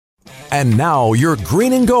And now your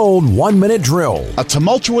Green and Gold 1-minute drill. A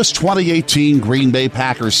tumultuous 2018 Green Bay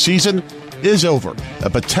Packers season is over. A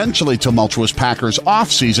potentially tumultuous Packers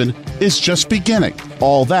offseason is just beginning.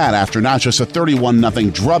 All that after not just a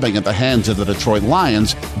 31-0 drubbing at the hands of the Detroit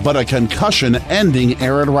Lions, but a concussion-ending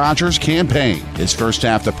Aaron Rodgers campaign. His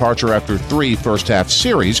first-half departure after 3 first-half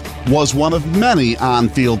series was one of many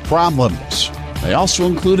on-field problems. They also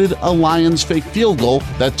included a Lions fake field goal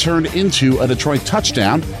that turned into a Detroit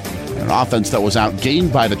touchdown, an offense that was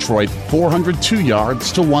outgained by Detroit 402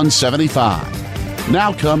 yards to 175.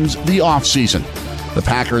 Now comes the offseason. The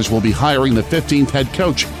Packers will be hiring the 15th head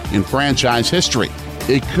coach in franchise history.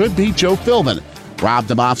 It could be Joe Philbin. Rob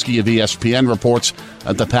Domofsky of ESPN reports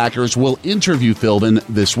that the Packers will interview Philbin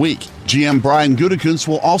this week. GM Brian Gutekunst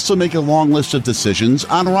will also make a long list of decisions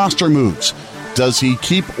on roster moves. Does he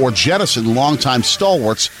keep or jettison longtime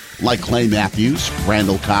stalwarts like Clay Matthews,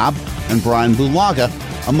 Randall Cobb, and Brian Bulaga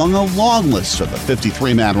among a long list of the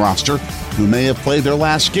 53-man roster who may have played their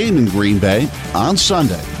last game in Green Bay on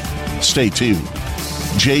Sunday? Stay tuned.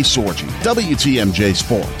 Jay Sorgi, WTMJ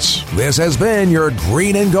Sports. This has been your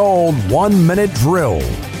Green and Gold 1-minute drill.